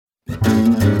Welcome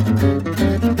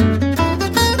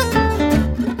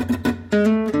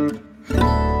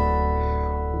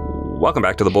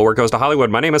back to The Bulwark Goes to Hollywood.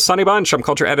 My name is Sonny Bunch. I'm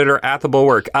culture editor at The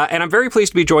Bulwark. And I'm very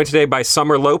pleased to be joined today by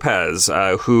Summer Lopez,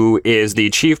 who is the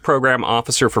Chief Program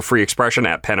Officer for Free Expression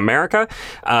at PEN America.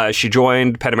 She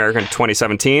joined PEN America in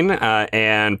 2017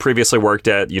 and previously worked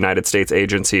at United States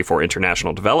Agency for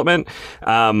International Development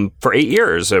for 8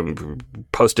 years.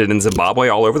 Posted in Zimbabwe,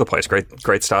 all over the place.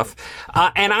 Great stuff.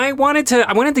 And I wanted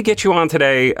to get you on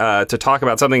today to talk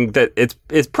about something that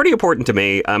it's pretty important to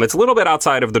me. It's a little bit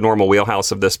outside of the normal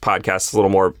wheelhouse of this podcast. It's a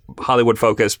little more Hollywood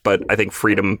focused, but I think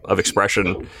freedom of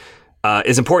expression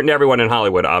is important to everyone in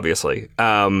Hollywood, obviously.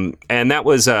 And that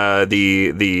was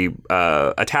the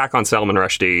attack on Salman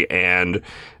Rushdie and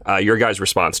your guys'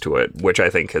 response to it, which I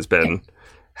think has been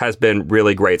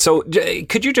really great. So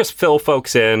could you just fill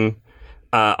folks in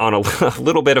on a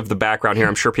little bit of the background here?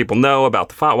 I'm sure people know about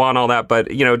the fatwa and all that, but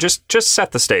just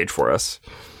set the stage for us.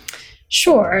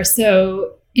 Sure.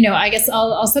 So, I guess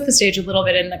I'll set the stage a little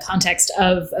bit in the context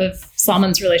of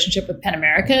Salman's relationship with PEN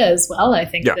America as well. I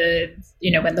think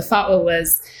when the fatwa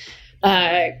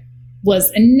was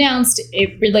announced,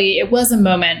 it was a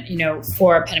moment,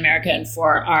 for PEN America and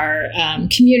for our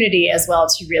community as well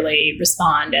to really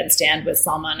respond and stand with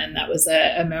Salman. And that was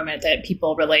a moment that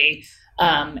people really,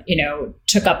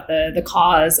 took up the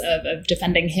cause of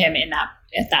defending him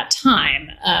at that time.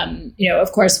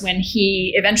 Of course, when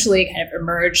he eventually kind of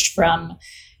emerged from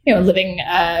living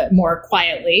more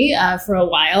quietly for a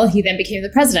while, he then became the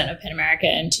president of PEN America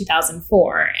in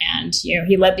 2004. And,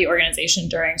 he led the organization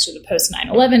during sort of the post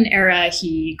 9/11 era.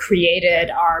 He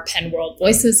created our PEN World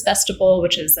Voices Festival,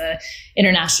 which is an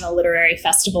international literary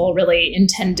festival really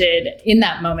intended in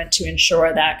that moment to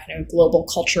ensure that kind of global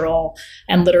cultural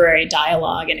and literary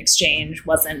dialogue and exchange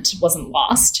wasn't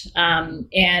lost.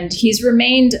 And he's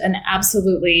remained an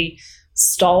absolutely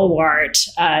stalwart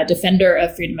defender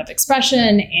of freedom of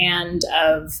expression and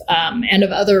of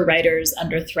other writers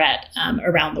under threat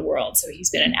around the world. So he's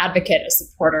been an advocate, a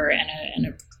supporter, and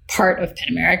a part of PEN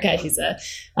America. He's a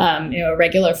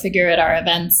regular figure at our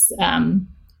events,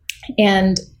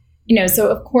 so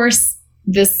of course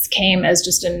this came as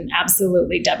just an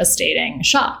absolutely devastating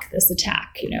shock. This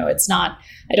attack, it's not.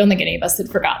 I don't think any of us had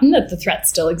forgotten that the threat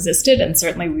still existed, and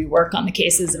certainly we work on the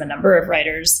cases of a number of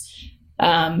writers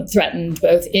threatened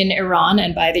both in Iran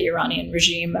and by the Iranian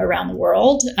regime around the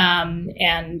world.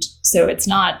 And so it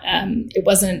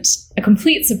wasn't a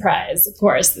complete surprise, of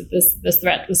course, that this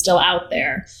threat was still out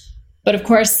there. But of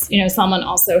course, Salman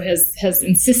also has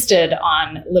insisted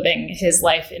on living his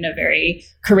life in a very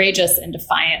courageous and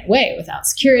defiant way without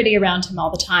security around him all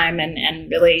the time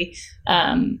and really,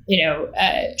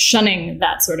 shunning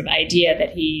that sort of idea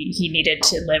that he needed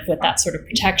to live with that sort of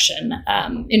protection,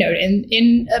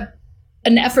 in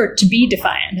an effort to be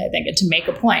defiant, I think, and to make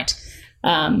a point.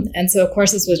 And so, of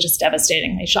course, this was just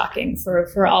devastatingly shocking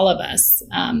for all of us.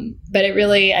 But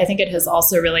I think it has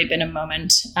also really been a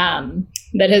moment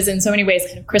that has in so many ways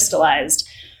kind of crystallized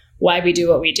why we do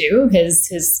what we do.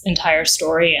 His entire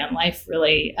story and life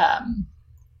really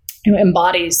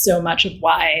embodies so much of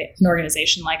why an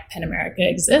organization like PEN America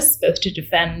exists, both to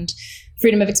defend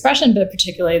freedom of expression, but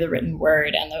particularly the written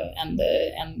word and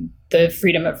the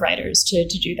freedom of writers to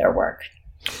do their work.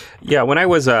 Yeah, when I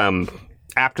was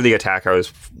after the attack, I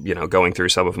was going through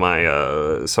some of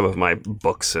my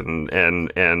books and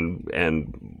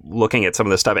looking at some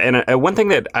of this stuff. And one thing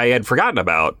that I had forgotten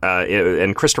about,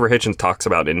 and Christopher Hitchens talks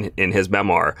about in his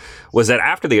memoir, was that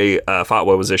after the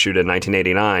fatwa was issued in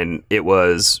 1989, it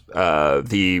was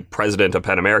the president of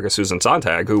PEN America, Susan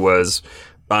Sontag, who was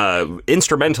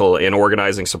instrumental in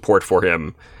organizing support for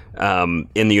him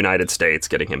in the United States,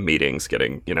 getting him meetings,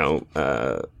 getting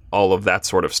all of that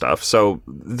sort of stuff. So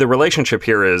the relationship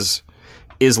here is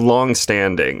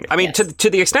long-standing. I mean, yes. to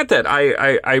the extent that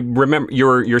I remember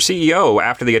your CEO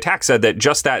after the attack said that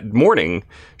just that morning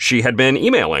she had been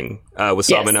emailing with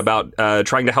Salman about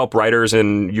trying to help writers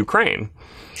in Ukraine.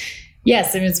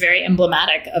 Yes, it was very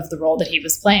emblematic of the role that he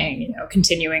was playing,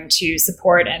 continuing to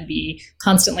support and be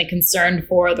constantly concerned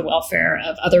for the welfare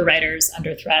of other writers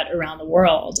under threat around the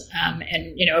world. And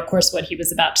of course, what he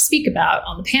was about to speak about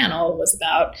on the panel was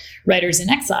about writers in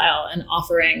exile and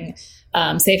offering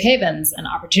safe havens and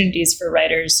opportunities for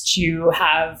writers to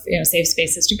have safe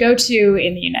spaces to go to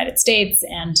in the United States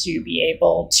and to be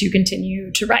able to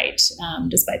continue to write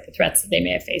despite the threats that they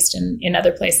may have faced in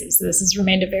other places. So this has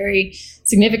remained a very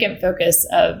significant focus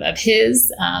of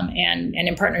his and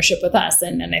in partnership with us.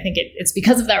 And I think it's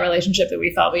because of that relationship that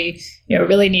we felt we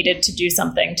really needed to do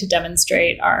something to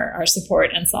demonstrate our support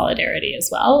and solidarity as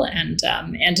well, and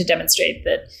to demonstrate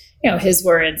that his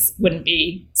words wouldn't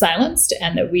be silenced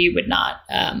and that we would not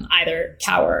either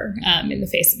cower in the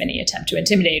face of any attempt to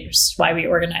intimidate, which is why we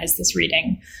organized this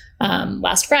reading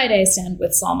last Friday, Stand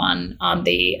with Salman, on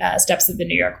the steps of the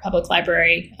New York Public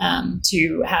Library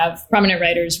to have prominent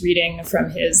writers reading from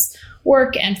his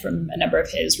work and from a number of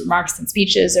his remarks and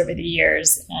speeches over the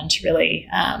years, and to really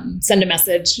send a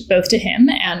message both to him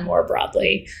and more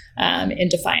broadly in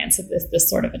defiance of this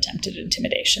sort of attempted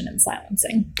intimidation and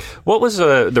silencing. What was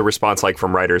the response like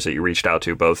from writers that you reached out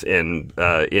to, both in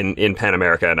PEN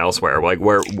America and elsewhere? Like,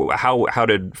 how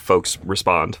did folks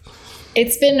respond?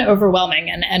 It's been overwhelming,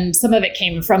 and some of it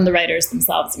came from the writers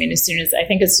themselves. I mean, as soon as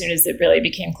it really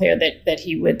became clear that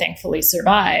he would thankfully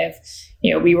survive,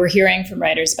 we were hearing from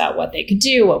writers about what they could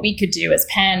do, what we could do as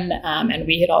PEN, and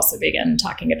we had also begun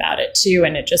talking about it too.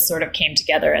 And it just sort of came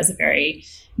together as a very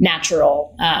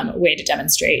natural way to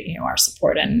demonstrate, our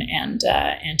support and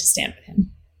to stand with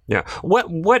him. Yeah.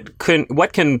 What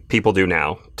can people do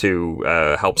now to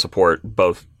help support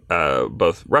both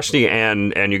Rushdie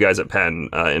and you guys at PEN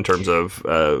in terms of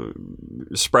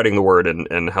spreading the word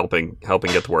and helping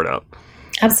get the word out?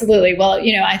 Absolutely. Well,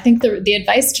 I think the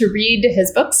advice to read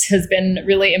his books has been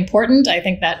really important. I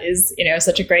think that is,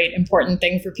 such a great, important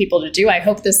thing for people to do. I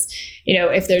hope this,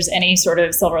 if there's any sort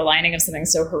of silver lining of something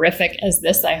so horrific as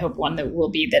this, I hope one that will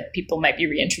be that people might be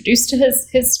reintroduced to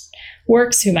his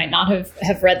works who might not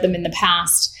have read them in the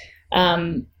past.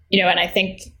 And I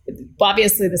think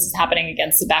obviously this is happening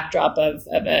against the backdrop of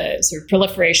a sort of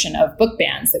proliferation of book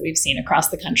bans that we've seen across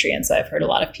the country. And so I've heard a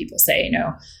lot of people say,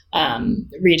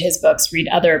 read his books, read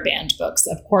other banned books.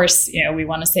 Of course, we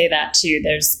want to say that too.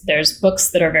 There's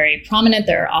books that are very prominent.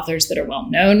 There are authors that are well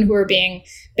known who are being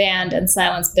banned and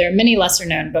silenced. There are many lesser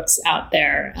known books out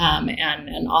there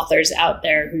and authors out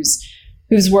there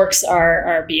whose works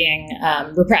are being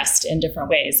repressed in different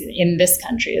ways in this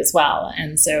country as well.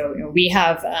 And so we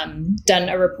have done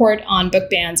a report on book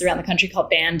bans around the country called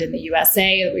Banned in the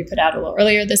USA that we put out a little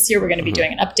earlier this year. We're going to be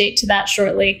doing an update to that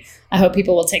shortly. I hope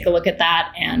people will take a look at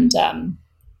that and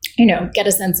get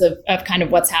a sense of kind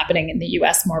of what's happening in the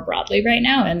US more broadly right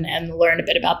now and learn a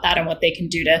bit about that and what they can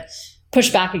do to push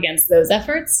back against those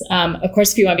efforts. Of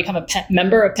course, if you want to become a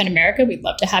member of PEN America, we'd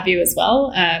love to have you as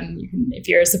well. If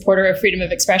you're a supporter of freedom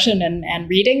of expression and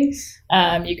reading,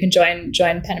 you can join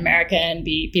PEN America and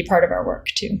be part of our work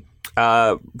too.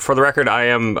 For the record, I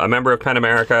am a member of PEN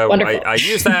America. Wonderful. I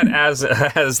use that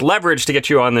as leverage to get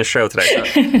you on this show today.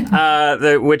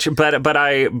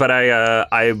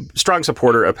 I'm strong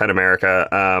supporter of PEN America.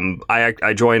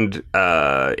 I joined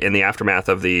in the aftermath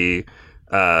of the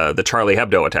Charlie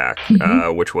Hebdo attack,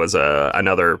 which was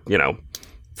another,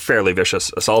 fairly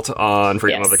vicious assault on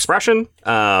freedom of expression.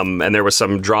 And there was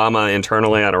some drama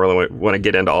internally. I don't really want to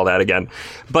get into all that again.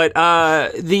 But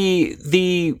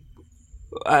the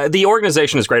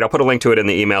organization is great. I'll put a link to it in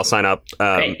the email. Sign up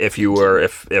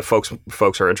if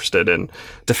folks are interested in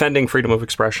defending freedom of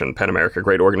expression. PEN America,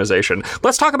 great organization.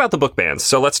 Let's talk about the book bans.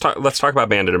 So let's talk about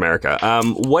Banned in America.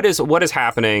 What is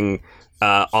happening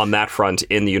on that front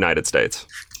in the United States?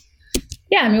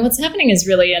 Yeah, I mean, what's happening is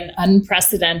really an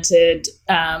unprecedented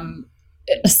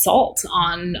assault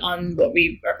on what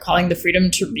we are calling the freedom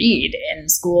to read in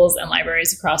schools and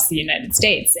libraries across the United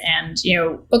States. And,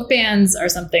 book bans are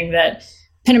something that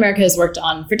PEN America has worked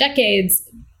on for decades.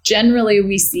 Generally,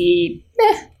 we see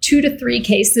 2 to 3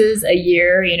 cases a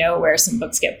year, where some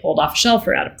books get pulled off a shelf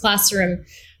or out of classroom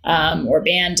or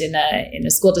banned in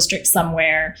a school district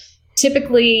somewhere.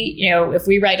 Typically, if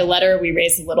we write a letter, we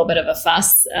raise a little bit of a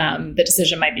fuss. The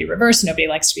decision might be reversed. Nobody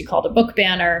likes to be called a book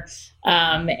banner.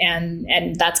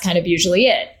 And that's kind of usually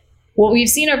it. What we've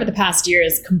seen over the past year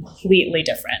is completely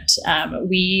different.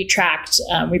 We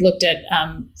looked at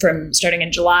from starting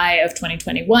in July of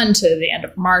 2021 to the end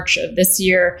of March of this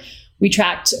year, we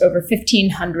tracked over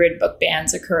 1,500 book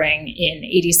bans occurring in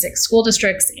 86 school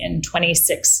districts in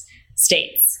 26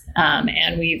 states.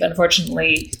 And we've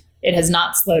unfortunately, it has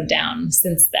not slowed down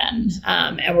since then.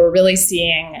 And we're really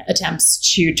seeing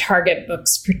attempts to target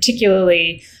books,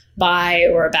 particularly by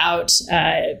or about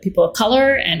people of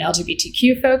color and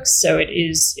LGBTQ folks. So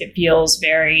it feels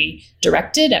very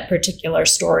directed at particular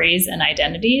stories and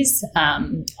identities.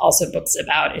 Also books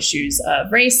about issues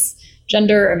of race,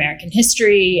 gender, American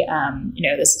history.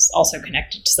 This is also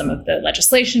connected to some of the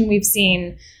legislation we've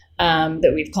seen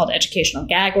that we've called educational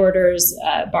gag orders,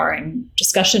 barring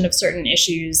discussion of certain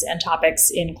issues and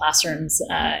topics in classrooms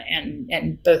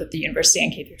and both at the university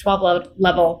and K through 12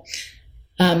 level.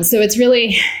 So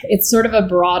it's sort of a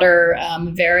broader,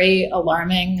 very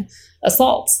alarming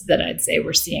assault that I'd say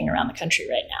we're seeing around the country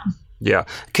right now. Yeah.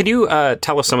 Can you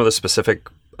tell us some of the specific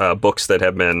books that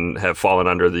have fallen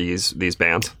under these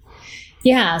bans?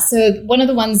 Yeah, so one of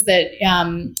the ones that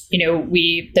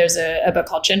there's a book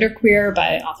called Genderqueer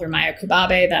by author Maya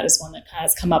Kobabe. That is one that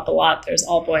has come up a lot. There's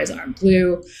All Boys Aren't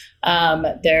Blue.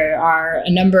 There are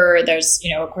a number. There's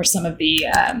of course some of the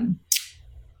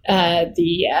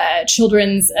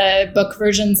children's book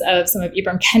versions of some of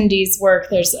Ibram Kendi's work.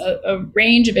 There's a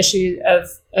range of issues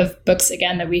of books,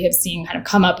 again, that we have seen kind of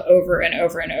come up over and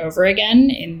over and over again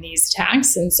in these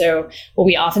attacks. And so what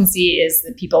we often see is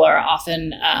that people are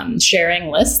often sharing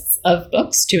lists of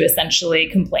books to essentially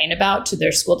complain about to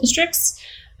their school districts.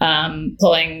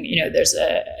 There's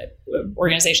a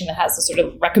organization that has a sort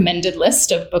of recommended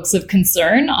list of books of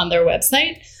concern on their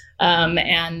website.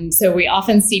 And so we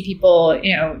often see people,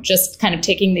 just kind of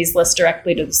taking these lists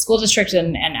directly to the school district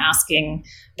and asking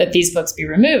that these books be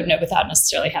removed, without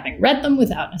necessarily having read them,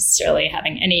 without necessarily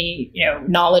having any,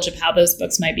 knowledge of how those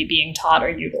books might be being taught or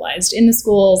utilized in the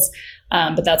schools.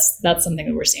 But that's something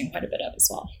that we're seeing quite a bit of as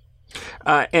well.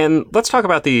 And let's talk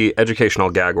about the educational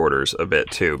gag orders a bit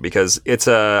too, because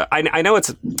I know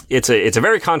it's a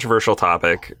very controversial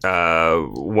topic.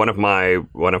 One of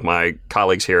my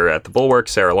colleagues here at the Bulwark,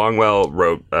 Sarah Longwell,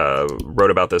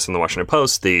 wrote about this in the Washington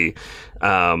Post. The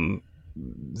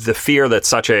fear that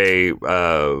such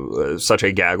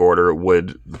a gag order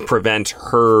would prevent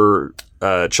her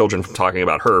children from talking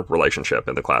about her relationship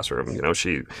in the classroom.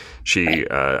 She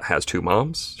has two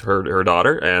moms, her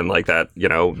daughter, and like that.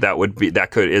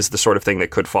 Is the sort of thing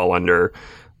that could fall under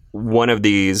one of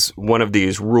these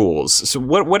rules. So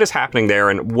what is happening there,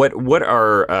 and what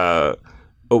are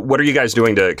you guys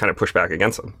doing to kind of push back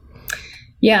against them?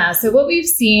 Yeah, so what we've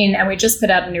seen, and we just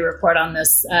put out a new report on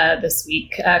this this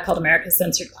week called America's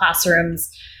Censored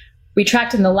Classrooms. We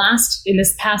tracked in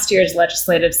this past year's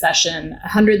legislative session,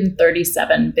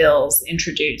 137 bills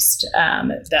introduced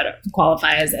that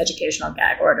qualify as educational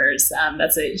gag orders.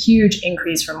 That's a huge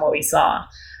increase from what we saw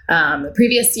the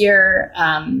previous year.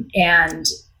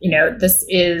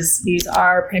 These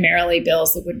are primarily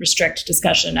bills that would restrict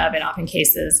discussion of, in often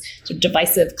cases, sort of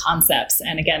divisive concepts.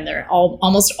 And again, they're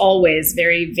almost always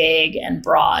very vague and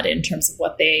broad in terms of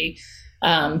what they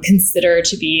consider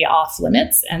to be off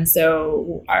limits. And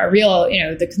so our real,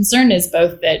 the concern is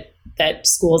both that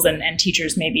schools and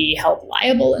teachers may be held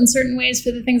liable in certain ways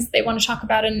for the things that they want to talk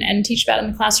about and teach about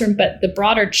in the classroom. But the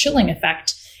broader chilling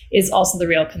effect is also the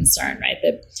real concern, right?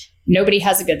 That nobody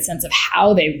has a good sense of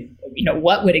how they,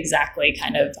 what would exactly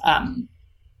kind of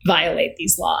violate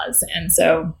these laws. And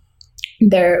so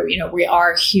we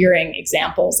are hearing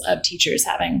examples of teachers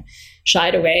having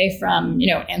shied away from,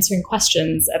 answering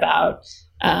questions about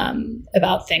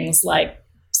things like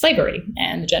slavery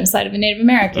and the genocide of the Native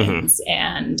Americans,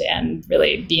 and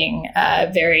really being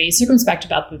very circumspect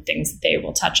about the things that they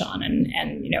will touch on. And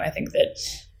I think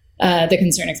that the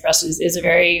concern expressed is a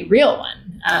very real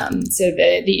one. So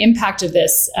the impact of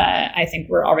this, I think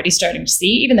we're already starting to see,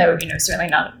 even though, certainly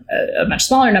not a much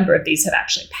smaller number of these have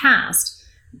actually passed.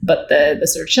 But the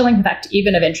sort of chilling effect,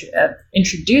 even of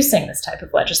introducing this type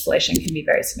of legislation, can be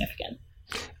very significant.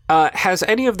 Has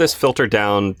any of this filtered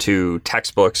down to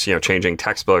textbooks, changing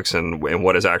textbooks and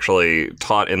what is actually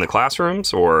taught in the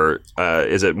classrooms? Or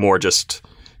is it more just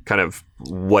kind of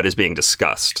what is being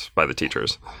discussed by the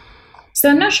teachers? So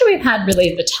I'm not sure we've had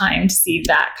really the time to see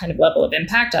that kind of level of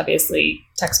impact. Obviously,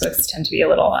 textbooks tend to be a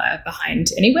little behind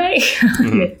anyway.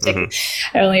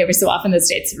 Only every so often the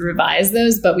states revise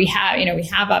those, but we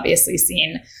have obviously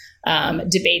seen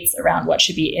debates around what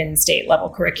should be in state level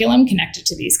curriculum connected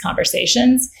to these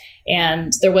conversations.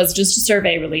 And there was just a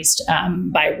survey released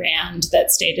by RAND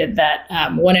that stated that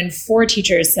 1 in 4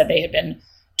 teachers said they had been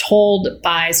told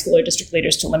by school or district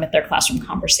leaders to limit their classroom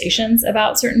conversations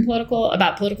about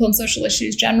political and social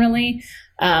issues generally.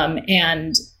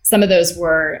 And some of those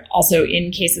were also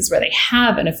in cases where they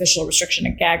have an official restriction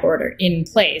and gag order in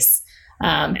place.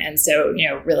 And so,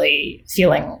 really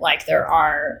feeling like there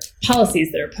are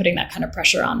policies that are putting that kind of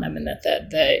pressure on them, and that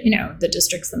the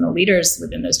districts and the leaders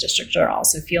within those districts are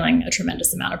also feeling a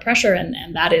tremendous amount of pressure.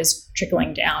 And that is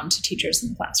trickling down to teachers in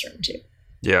the classroom too.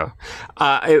 Yeah,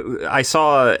 I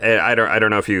saw. I don't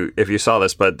know if you saw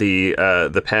this, but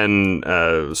the Penn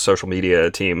social media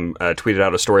team tweeted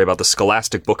out a story about the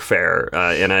Scholastic Book Fair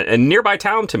in a nearby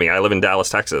town to me. I live in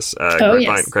Dallas, Texas.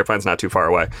 Grapevine's not too far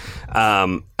away.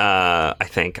 I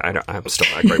think I'm still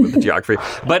not great with the geography,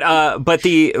 but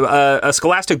a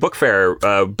Scholastic Book Fair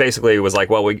basically was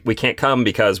like, well, we can't come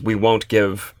because we won't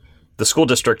give the school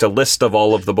district a list of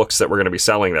all of the books that we're going to be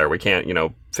selling there. We can't,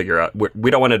 figure out.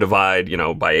 We don't want to divide,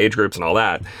 by age groups and all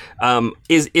that.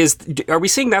 Are we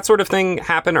seeing that sort of thing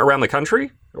happen around the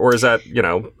country, or is that,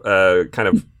 kind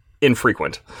of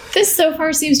infrequent. This so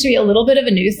far seems to be a little bit of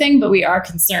a new thing, but we are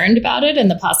concerned about it and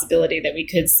the possibility that we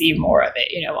could see more of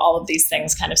it. All of these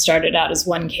things kind of started out as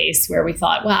one case where we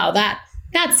thought, wow, that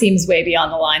seems way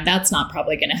beyond the line. That's not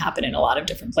probably going to happen in a lot of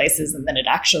different places. And then it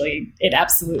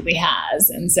absolutely has.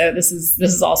 And so this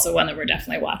is also one that we're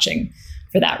definitely watching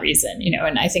for that reason,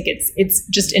 and I think it's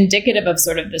just indicative of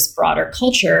sort of this broader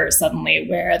culture suddenly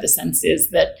where the sense is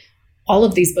that all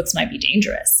of these books might be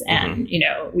dangerous and,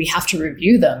 we have to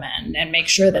review them and make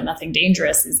sure that nothing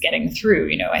dangerous is getting through.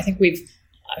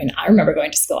 I remember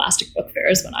going to Scholastic book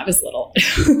fairs when I was little.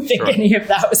 I don't think any of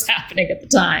that was happening at the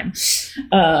time.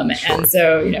 And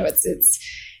so,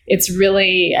 it's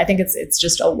really, I think it's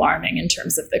just alarming in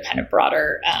terms of the kind of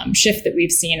broader shift that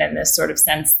we've seen in this sort of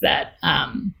sense that,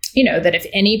 that if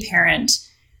any parent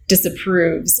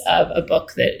disapproves of a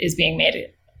book that is being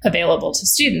made available to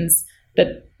students,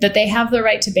 that they have the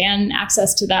right to ban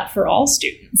access to that for all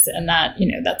students, and that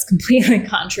that's completely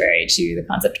contrary to the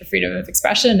concept of freedom of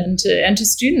expression and to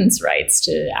students' rights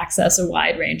to access a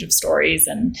wide range of stories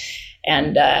and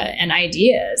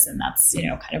ideas, and that's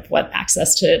kind of what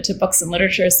access to books and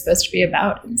literature is supposed to be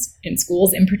about in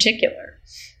schools in particular.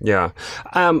 Yeah.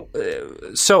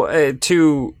 So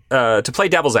to play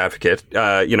devil's advocate,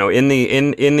 in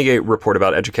the report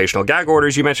about educational gag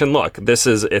orders, you mentioned, look, it's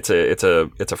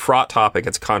a fraught topic.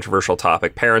 It's a controversial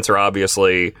topic. Parents are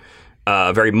obviously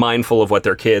very mindful of what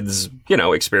their kids,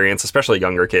 experience, especially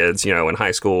younger kids, in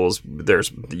high schools.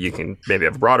 You can maybe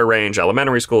have a broader range.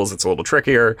 Elementary schools, it's a little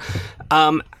trickier.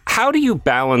 How do you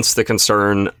balance the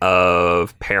concern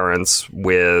of parents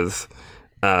with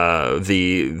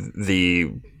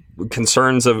the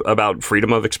concerns about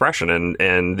freedom of expression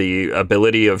and the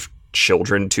ability of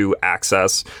children to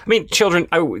access? I mean, children.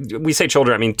 We say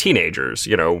children. I mean teenagers.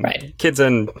 Right.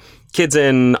 Kids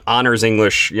in honors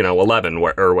English. 11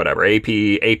 or whatever.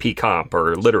 AP Comp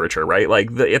or literature. Right.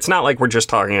 Like it's not like we're just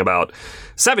talking about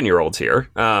 7-year-olds here.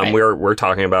 Right. We're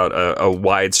talking about a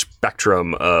wide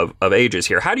spectrum of ages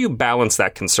here. How do you balance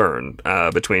that concern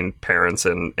between parents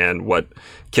and what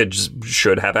kids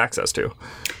should have access to?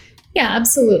 Yeah,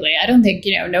 absolutely. I don't think,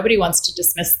 nobody wants to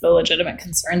dismiss the legitimate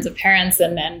concerns of parents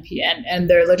and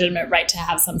their legitimate right to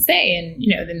have some say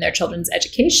in their children's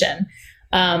education.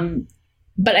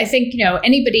 But I think,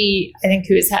 anybody,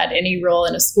 who has had any role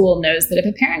in a school knows that if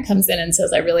a parent comes in and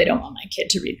says, I really don't want my kid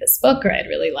to read this book, or I'd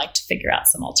really like to figure out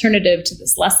some alternative to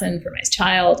this lesson for my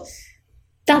child,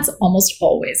 that's almost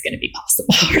always going to be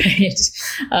possible,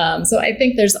 right? So I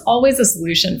think there's always a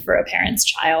solution for a parent's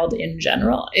child in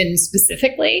general,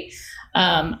 specifically.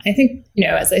 I think,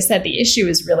 as I said, the issue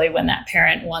is really when that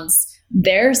parent wants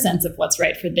their sense of what's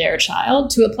right for their child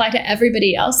to apply to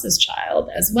everybody else's child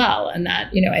as well. And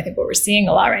that, I think what we're seeing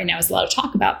a lot right now is a lot of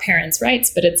talk about parents' rights,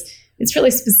 but it's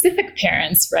really specific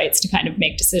parents' rights to kind of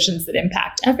make decisions that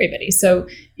impact everybody. So,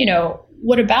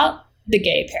 what about the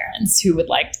gay parents who would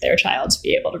like their child to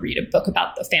be able to read a book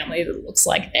about the family that looks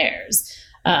like theirs?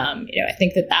 I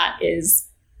think that is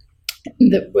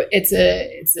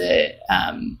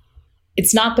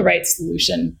it's not the right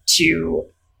solution to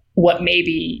what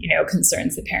maybe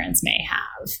concerns that parents may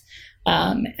have.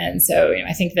 And so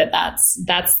I think that's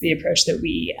the approach that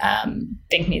we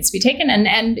think needs to be taken.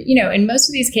 And in most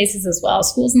of these cases as well,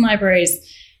 schools and libraries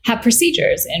have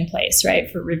procedures in place, right,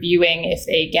 for reviewing if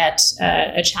they get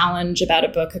a challenge about a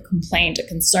book, a complaint, a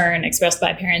concern expressed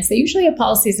by parents. They usually have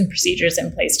policies and procedures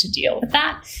in place to deal with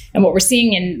that. And what we're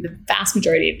seeing in the vast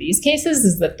majority of these cases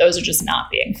is that those are just not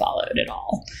being followed at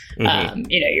all. Mm-hmm.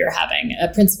 You're having a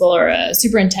principal or a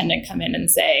superintendent come in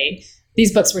and say,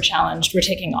 these books were challenged, we're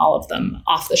taking all of them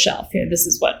off the shelf. This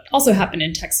is what also happened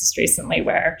in Texas recently,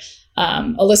 where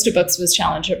a list of books was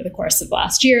challenged over the course of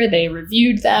last year. They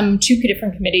reviewed them. 2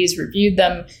 different committees reviewed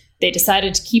them. They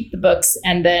decided to keep the books.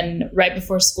 And then right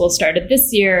before school started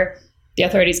this year, the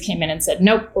authorities came in and said,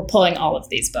 nope, we're pulling all of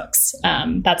these books.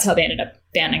 That's how they ended up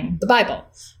banning the Bible,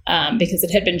 because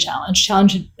it had been challenged.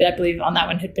 Challenge, I believe, on that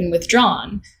one had been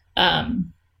withdrawn.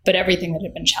 But everything that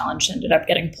had been challenged ended up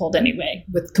getting pulled anyway,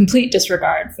 with complete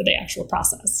disregard for the actual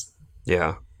process.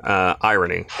 Yeah.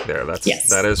 Irony there. Yes.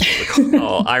 That is what we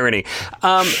call irony.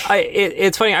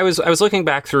 It's funny. I was looking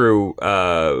back through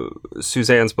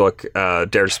Suzanne's book, Dare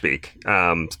to Speak.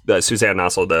 Suzanne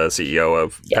Nossel, the CEO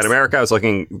of PEN America. I was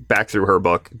looking back through her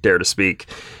book, Dare to Speak,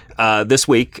 this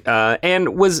week, and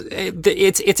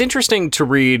it's interesting to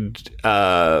read.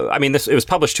 It was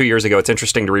published 2 years ago. It's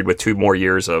interesting to read with 2 more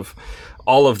years of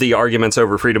all of the arguments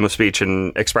over freedom of speech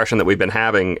and expression that we've been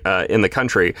having in the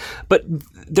country. But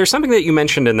there's something that you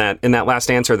mentioned in that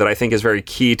last answer that I think is very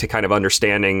key to kind of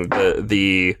understanding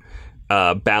the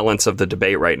balance of the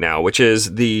debate right now, which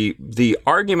is the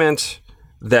argument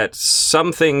that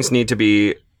some things need to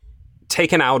be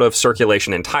taken out of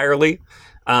circulation entirely,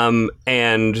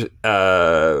 and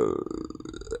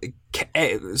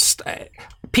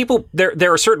people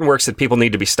there are certain works that people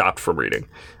need to be stopped from reading,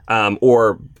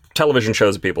 or television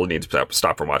shows that people need to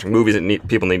stop from watching, movies that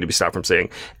people need to be stopped from seeing,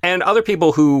 and other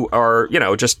people who are,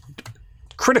 just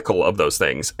critical of those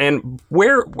things. And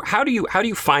how do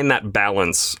you find that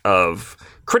balance of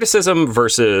criticism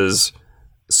versus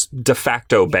de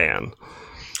facto ban?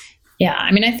 Yeah,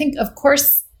 I mean, I think, of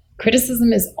course,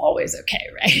 criticism is always okay,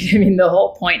 right? I mean, the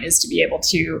whole point is to be able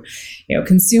to,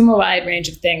 consume a wide range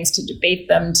of things, to debate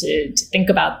them, to think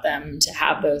about them, to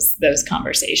have those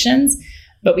conversations.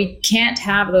 But we can't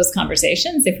have those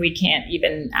conversations if we can't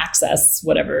even access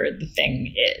whatever the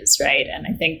thing is, right? And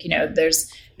I think,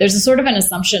 there's a sort of an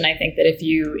assumption, I think, that if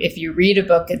you read a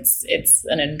book, it's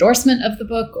an endorsement of the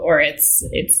book, or it's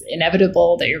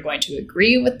inevitable that you're going to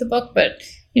agree with the book. But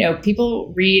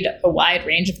people read a wide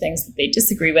range of things that they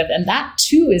disagree with, and that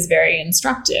too is very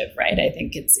instructive, right? I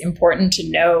think it's important to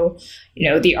know,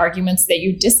 the arguments that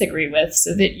you disagree with,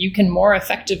 so that you can more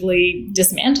effectively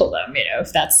dismantle them,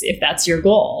 if that's your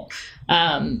goal.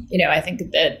 I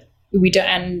think that we do,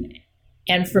 and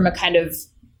from a kind of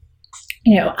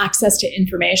access to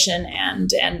information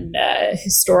and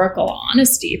historical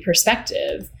honesty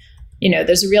perspective,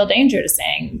 there's a real danger to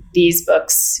saying these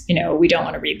books, we don't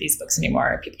want to read these books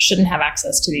anymore. People shouldn't have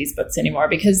access to these books anymore,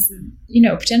 because,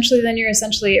 potentially then you're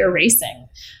essentially erasing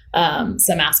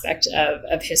some aspect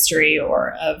of history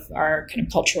or of our kind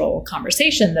of cultural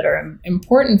conversation that are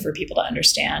important for people to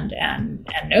understand and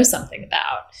know something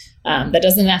about. That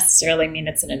doesn't necessarily mean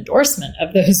it's an endorsement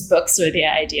of those books or the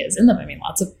ideas in them. I mean,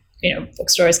 lots of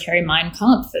bookstores carry Mein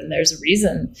Kampf, and there's a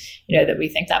reason, that we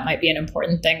think that might be an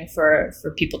important thing for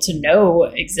people to know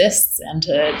exists and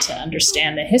to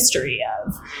understand the history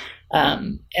of.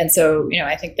 And so,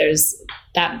 I think there's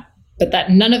that, but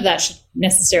that none of that should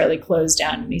necessarily close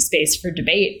down any space for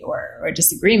debate or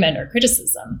disagreement or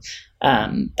criticism.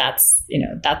 That's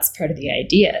part of the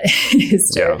idea is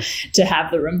to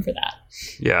have the room for that.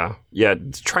 Yeah.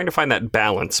 Trying to find that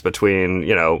balance between,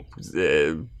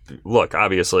 look,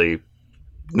 obviously,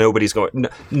 nobody's going.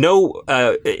 No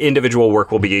individual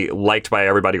work will be liked by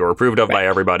everybody or approved of by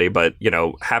everybody, but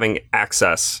having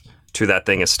access to that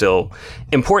thing is still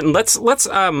important. Let's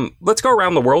go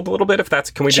around the world a little bit, if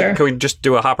that's. Can we just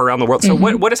do a hop around the world? So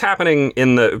what is happening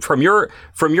from your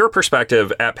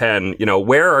perspective at Penn?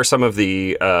 Where are some of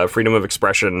the freedom of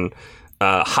expression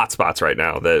hotspots right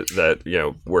now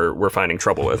that we're finding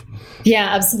trouble with?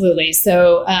 Yeah, absolutely.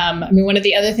 So, one of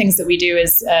the other things that we do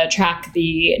is track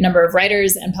the number of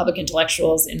writers and public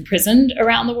intellectuals imprisoned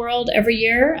around the world every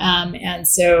year. And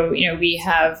so, we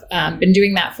have been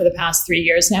doing that for the past 3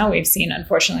 years now. We've seen,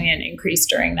 unfortunately, an increase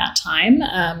during that time.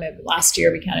 Last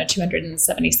year, we counted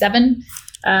 277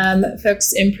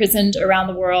 folks imprisoned around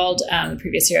the world. The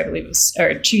previous year, I believe,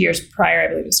 2 years prior, I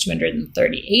believe it was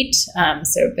 238.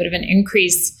 So a bit of an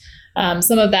increase.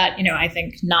 Some of that, I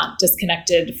think, not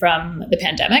disconnected from the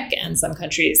pandemic and some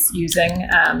countries using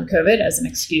COVID as an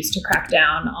excuse to crack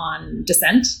down on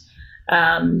dissent.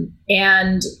 And,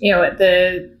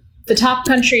 the top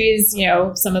countries,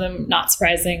 some of them not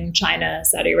surprising, China,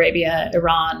 Saudi Arabia,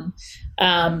 Iran,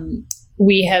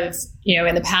 we have,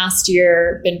 in the past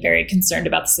year, been very concerned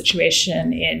about the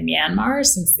situation in Myanmar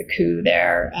since the coup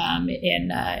there in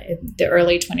the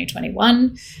early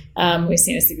 2021. We've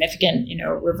seen a significant,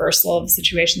 reversal of the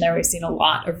situation there. We've seen a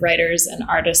lot of writers and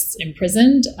artists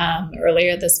imprisoned.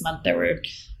 Earlier this month, there were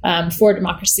 4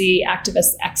 democracy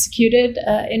activists executed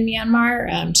in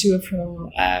Myanmar,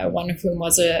 one of whom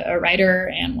was a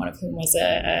writer and one of whom was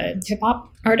a hip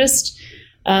hop artist.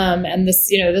 And this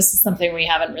is something we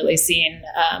haven't really seen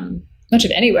much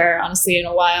of anywhere, honestly, in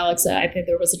a while. Except I think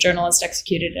there was a journalist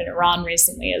executed in Iran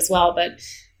recently as well. But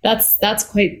that's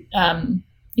quite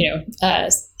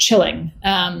chilling.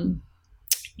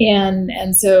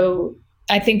 And so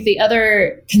I think the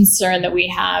other concern that we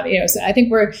have, so I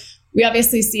think we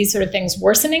obviously see sort of things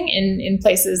worsening in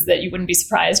places that you wouldn't be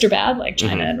surprised are bad, like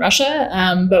China and Russia.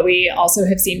 But we also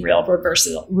have seen real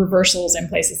reversals in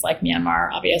places like Myanmar,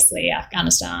 obviously,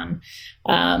 Afghanistan,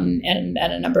 and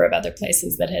a number of other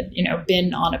places that had,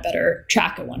 been on a better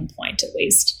track at one point, at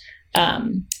least.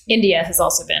 India has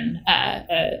also been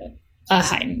a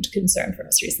heightened concern for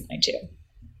us recently, too.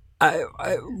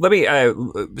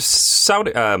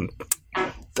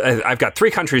 I've got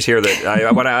 3 countries here that I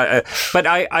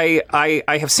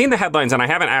have seen the headlines, and I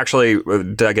haven't actually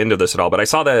dug into this at all. But I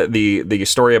saw the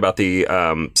story about the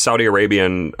Saudi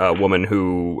Arabian woman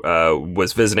who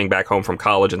was visiting back home from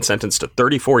college and sentenced to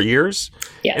 34 years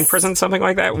in prison, something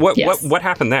like that. What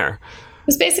happened there?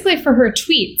 was basically for her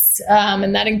tweets.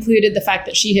 And that included the fact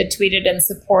that she had tweeted in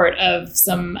support of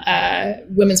some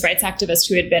women's rights activists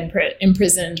who had been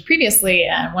imprisoned previously,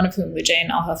 and one of whom, Loujain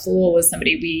Alhathloul, was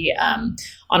somebody we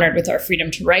honored with our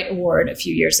Freedom to Write Award a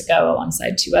few years ago,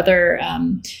 alongside two other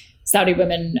Saudi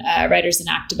women writers and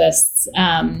activists.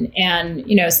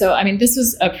 So, I mean, this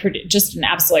was just an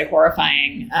absolutely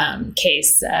horrifying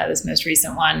case, this most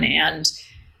recent one. And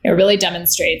it really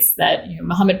demonstrates that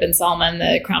Mohammed bin Salman,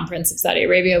 the Crown Prince of Saudi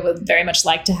Arabia, would very much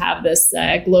like to have this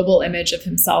global image of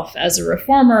himself as a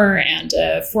reformer and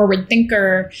a forward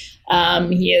thinker.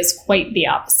 He is quite the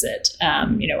opposite.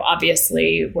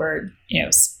 Obviously,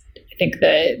 I think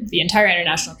the entire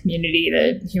international community,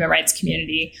 the human rights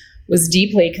community, was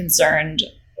deeply concerned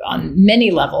on many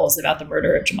levels about the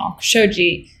murder of Jamal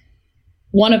Khashoggi.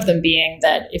 One of them being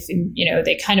that if,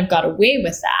 they kind of got away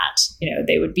with that,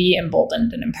 they would be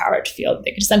emboldened and empowered to feel that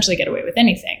they could essentially get away with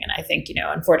anything. And I think,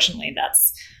 unfortunately,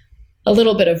 that's a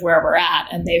little bit of where we're at.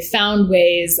 And they've found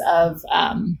ways of,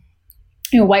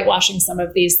 whitewashing some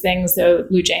of these things. So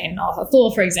Loujain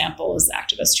Alhathloul, for example, is an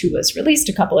activist who was released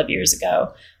a couple of years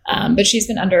ago. But she's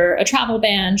been under a travel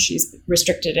ban. She's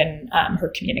restricted in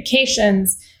her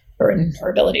communications, in her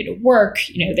ability to work.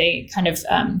 They kind of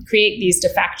create these de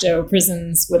facto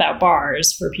prisons without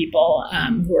bars for people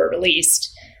who are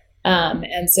released.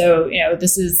 And so,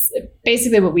 this is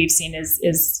basically what we've seen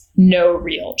is no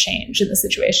real change in the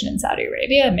situation in Saudi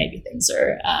Arabia. Maybe things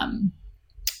are,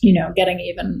 getting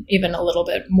even a little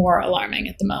bit more alarming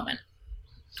at the moment.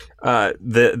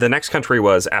 The next country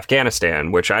was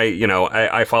Afghanistan, which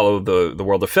I follow the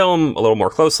world of film a little more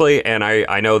closely, and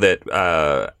I know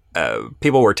that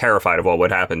people were terrified of what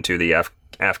would happen to the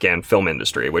Afghan film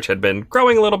industry, which had been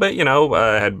growing a little bit,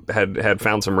 had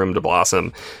found some room to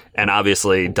blossom, and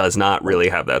obviously does not really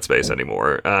have that space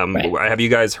anymore. Right. Have you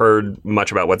guys heard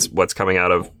much about what's coming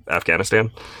out of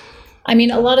Afghanistan? I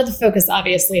mean, a lot of the focus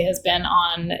obviously has been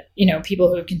on, people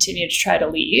who have continued to try to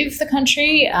leave the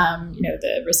country.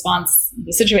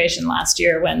 The situation last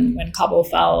year when Kabul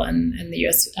fell and the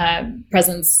U.S.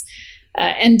 presence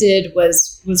ended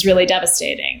was really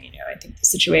devastating. I think the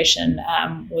situation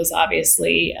was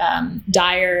obviously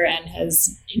dire and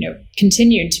has,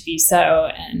 continued to be so.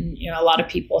 And, a lot of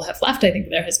people have left. I think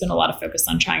there has been a lot of focus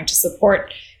on trying to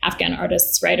support Afghan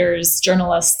artists, writers,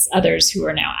 journalists, others who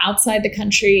are now outside the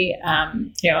country.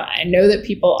 I know that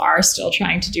people are still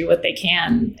trying to do what they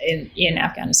can in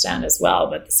Afghanistan as well,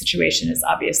 but the situation is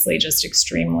obviously just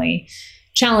extremely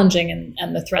challenging,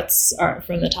 and the threats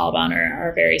from the Taliban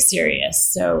are very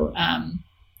serious. So,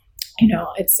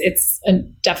 it's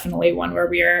definitely one where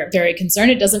we are very concerned.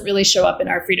 It doesn't really show up in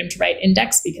our Freedom to Write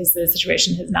Index because the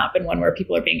situation has not been one where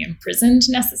people are being imprisoned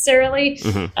necessarily.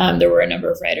 Mm-hmm. There were a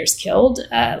number of writers killed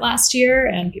last year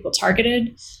and people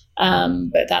targeted.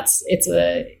 But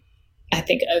I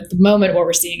think at the moment what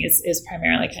we're seeing is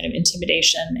primarily kind of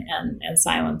intimidation and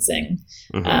silencing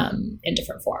in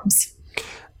different forms.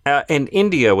 And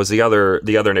India was the other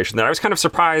nation that I was kind of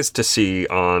surprised to see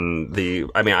on the.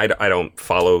 I mean, I don't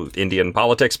follow Indian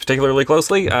politics particularly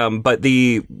closely, but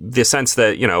the sense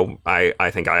that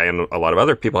I think I and a lot of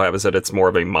other people have is that it's more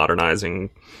of a modernizing,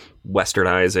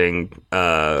 westernizing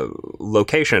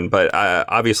location. But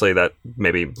obviously that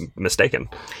may be mistaken.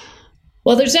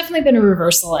 Well, there's definitely been a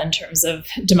reversal in terms of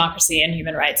democracy and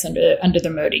human rights under the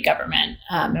Modi government,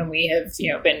 and we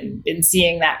have been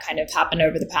seeing that kind of happen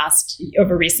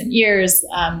over recent years.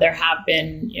 There have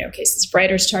been cases of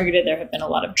writers targeted. There have been a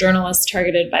lot of journalists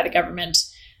targeted by the government,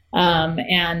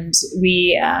 and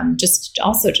we just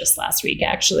last week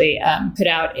actually put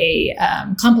out a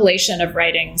compilation of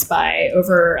writings by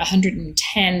over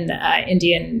 110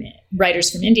 Indian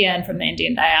writers from India and from the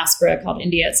Indian diaspora called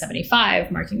India at 75,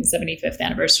 marking the 75th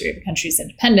anniversary of the country's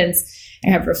independence,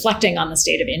 and have reflecting on the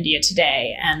state of India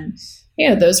today. And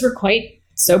those were quite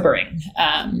sobering.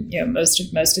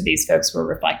 Most of these folks were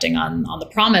reflecting on the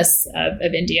promise of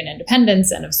Indian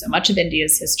independence and of so much of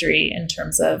India's history in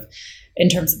terms of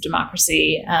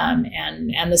democracy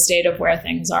and the state of where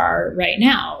things are right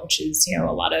now, which is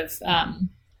a lot of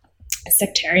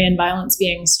sectarian violence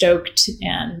being stoked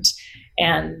and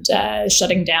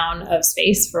shutting down of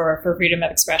space for freedom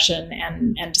of expression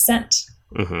and dissent.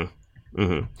 Mm-hmm.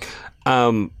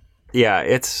 Mm-hmm. Yeah,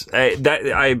 it's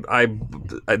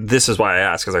this is why I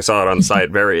asked, because I saw it on the site.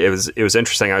 It was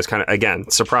interesting. I was kind of, again,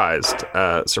 surprised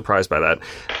by that.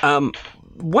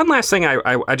 One last thing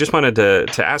I just wanted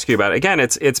to ask you about. Again,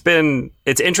 it's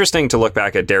interesting to look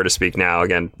back at Dare to Speak now.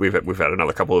 Again, we've had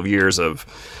another couple of years of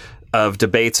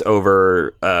debates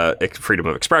over freedom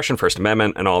of expression, First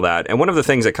Amendment, and all that. And one of the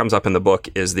things that comes up in the book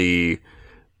is the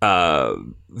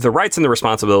the rights and the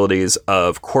responsibilities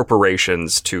of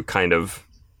corporations to kind of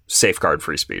safeguard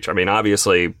free speech. I mean,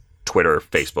 obviously, Twitter,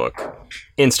 Facebook,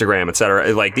 Instagram, et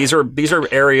cetera. Like these are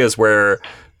areas where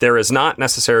there is not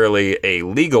necessarily a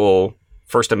legal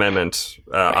First Amendment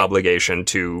obligation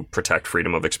to protect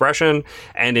freedom of expression,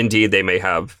 and indeed they may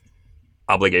have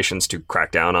obligations to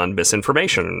crack down on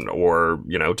misinformation or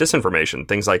disinformation,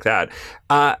 things like that.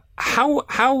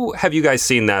 How have you guys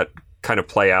seen that kind of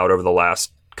play out over the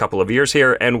last couple of years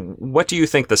here, and what do you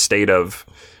think the state of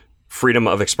freedom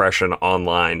of expression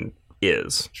online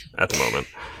is at the moment?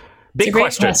 Big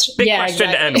question. Big question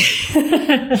exactly. to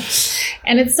end with.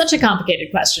 And it's such a complicated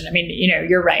question. I mean,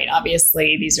 you're right.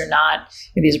 Obviously, these are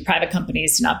private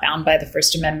companies, not bound by the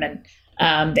First Amendment.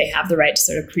 They have the right to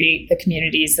sort of create the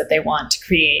communities that they want to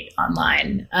create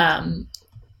online.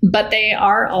 But they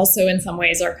are also, in some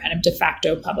ways, are kind of de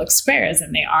facto public squares,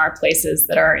 and they are places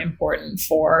that are important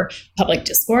for public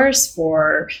discourse,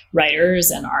 for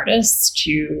writers and artists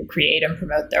to create and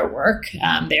promote their work.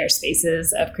 They are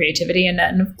spaces of creativity and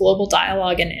of global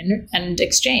dialogue and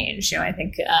exchange. I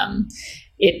think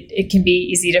it can be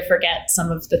easy to forget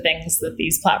some of the things that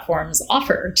these platforms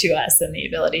offer to us and the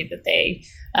ability that they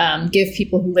give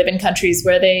people who live in countries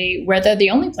where they're the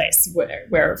only place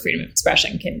where freedom of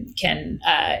expression can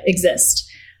exist.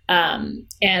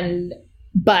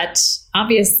 But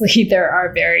obviously there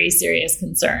are very serious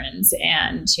concerns,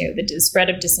 and the spread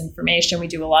of disinformation. We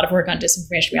do a lot of work on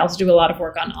disinformation. We also do a lot of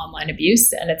work on online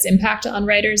abuse and its impact on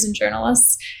writers and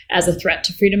journalists as a threat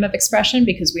to freedom of expression,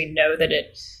 because we know that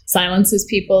it silences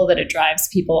people, that it drives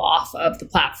people off of the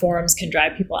platforms, can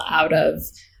drive people out of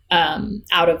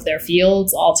their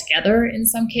fields altogether in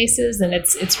some cases. And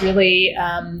it's really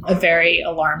a very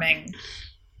alarming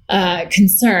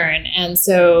concern. And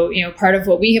so, part of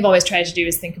what we have always tried to do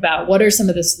is think about what are some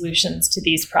of the solutions to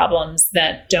these problems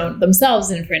that don't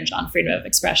themselves infringe on freedom of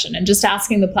expression. And just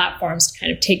asking the platforms to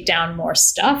kind of take down more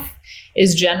stuff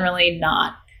is generally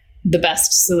not the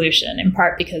best solution, in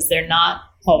part because they're not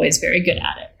always very good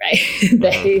at it, right?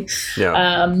 They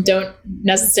don't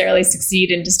necessarily succeed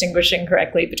in distinguishing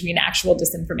correctly between actual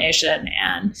disinformation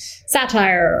and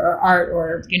satire or art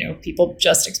or, people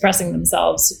just expressing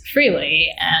themselves freely.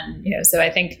 And, so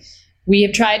I think we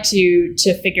have tried to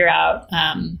figure out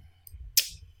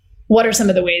what are some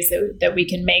of the ways that we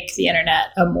can make the internet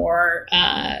a more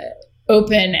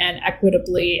open and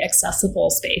equitably accessible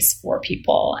space for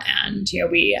people. And,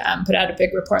 we put out a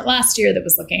big report last year that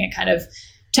was looking at kind of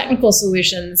technical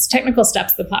solutions, technical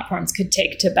steps the platforms could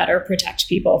take to better protect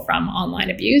people from online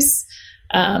abuse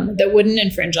that wouldn't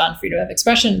infringe on freedom of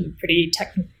expression, pretty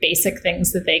basic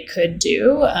things that they could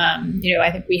do. I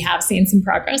think we have seen some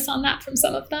progress on that from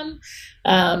some of them.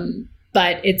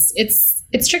 But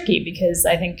it's tricky because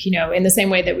I think, in the same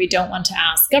way that we don't want to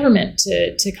ask government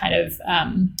to kind of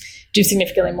do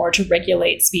significantly more to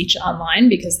regulate speech online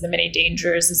because of the many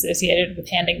dangers associated with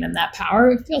handing them that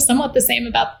power, we feel somewhat the same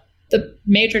about the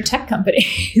major tech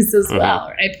companies as well,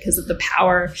 right? Because of the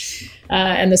power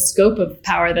and the scope of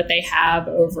power that they have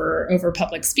over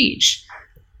public speech.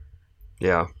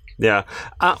 Yeah. Yeah.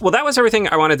 Well, that was everything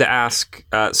I wanted to ask,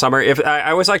 Summer. If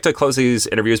I always like to close these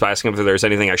interviews by asking if there's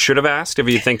anything I should have asked. If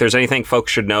you think there's anything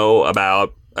folks should know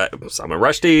about Salman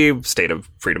Rushdie, state of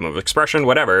freedom of expression,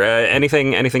 whatever,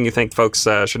 anything you think folks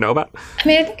should know about? I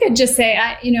mean, I think I'd just say,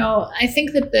 I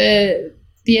think that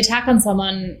the attack on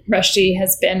Salman Rushdie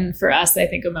has been, for us, I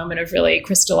think, a moment of really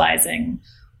crystallizing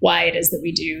why it is that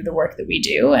we do the work that we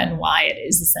do and why it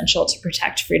is essential to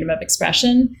protect freedom of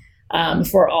expression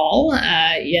for all,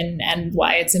 and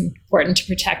why it's important to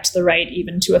protect the right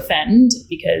even to offend,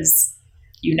 because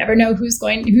you never know who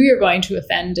you're going to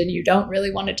offend, and you don't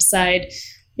really want to decide,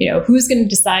 who's going to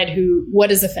decide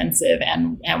what is offensive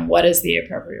and what is the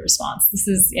appropriate response. This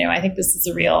is, I think this is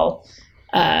a real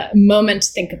moment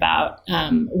to think about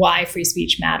why free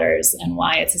speech matters and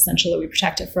why it's essential that we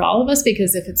protect it for all of us,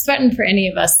 because if it's threatened for any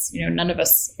of us, none of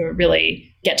us really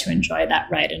get to enjoy that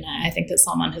right. And I think that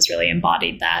Salman has really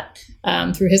embodied that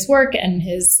through his work and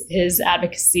his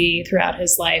advocacy throughout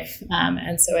his life.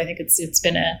 And so I think it's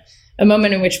been a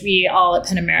moment in which we all at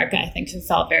PEN America, I think, have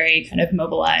felt very kind of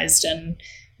mobilized and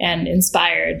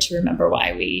inspired to remember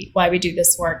why we do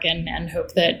this work, and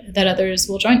hope that others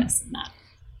will join us in that.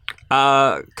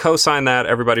 Co-sign that.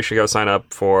 Everybody should go sign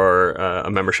up for a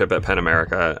membership at PEN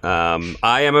America.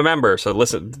 I am a member, so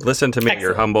listen to me, Excellent.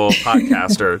 Your humble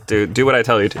podcaster. Do what I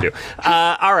tell you to do.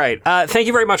 All right. Thank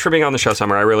you very much for being on the show,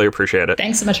 Summer. I really appreciate it.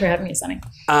 Thanks so much for having me, Sunny.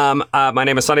 My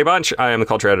name is Sunny Bunch. I am the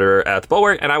culture editor at The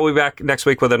Bulwark, and I will be back next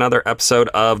week with another episode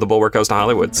of The Bulwark Goes to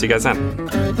Hollywood. See you guys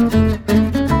then.